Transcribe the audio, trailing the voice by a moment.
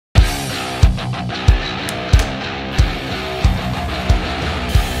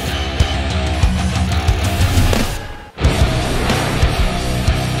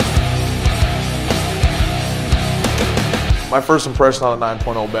My first impression on a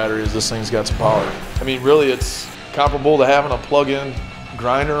 9.0 battery is this thing's got some power. I mean, really, it's comparable to having a plug-in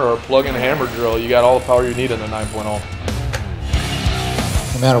grinder or a plug-in hammer drill. You got all the power you need in the 9.0.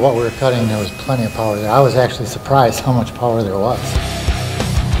 No matter what we were cutting, there was plenty of power there. I was actually surprised how much power there was.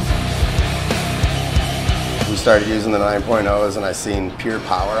 We started using the 9.0s and I seen pure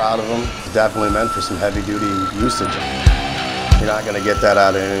power out of them. It's definitely meant for some heavy duty usage. You're not going to get that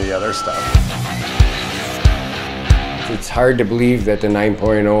out of any of the other stuff. It's hard to believe that the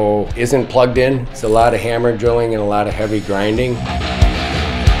 9.0 isn't plugged in. It's a lot of hammer drilling and a lot of heavy grinding.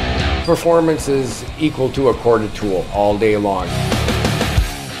 Performance is equal to a corded tool all day long.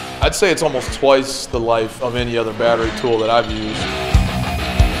 I'd say it's almost twice the life of any other battery tool that I've used.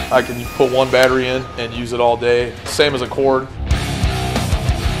 I can put one battery in and use it all day, same as a cord.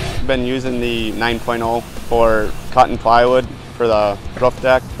 I've been using the 9.0 for cutting plywood for the roof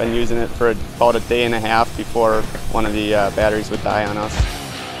deck. Been using it for about a day and a half before one of the batteries would die on us.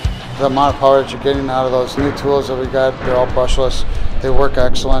 The amount of power that you're getting out of those new tools that we got, they're all brushless. They work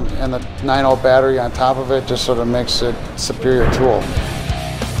excellent, and the 9.0 battery on top of it just sort of makes it a superior tool.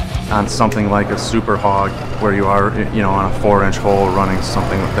 On something like a super hog, where you are, on a 4-inch hole running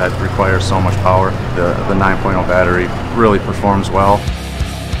something that requires so much power, the 9.0 battery really performs well.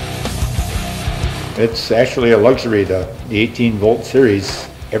 It's actually a luxury, the 18-volt series.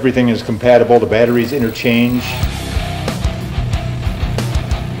 Everything is compatible, the batteries interchange.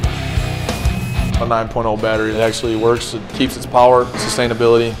 A 9.0 battery, it actually works. It keeps its power,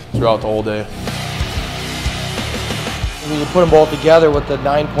 sustainability throughout the whole day. When you put them both together with the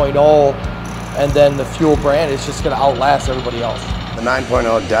 9.0 and then the fuel brand, it's just going to outlast everybody else. The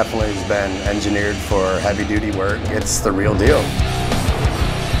 9.0 definitely has been engineered for heavy duty work. It's the real deal.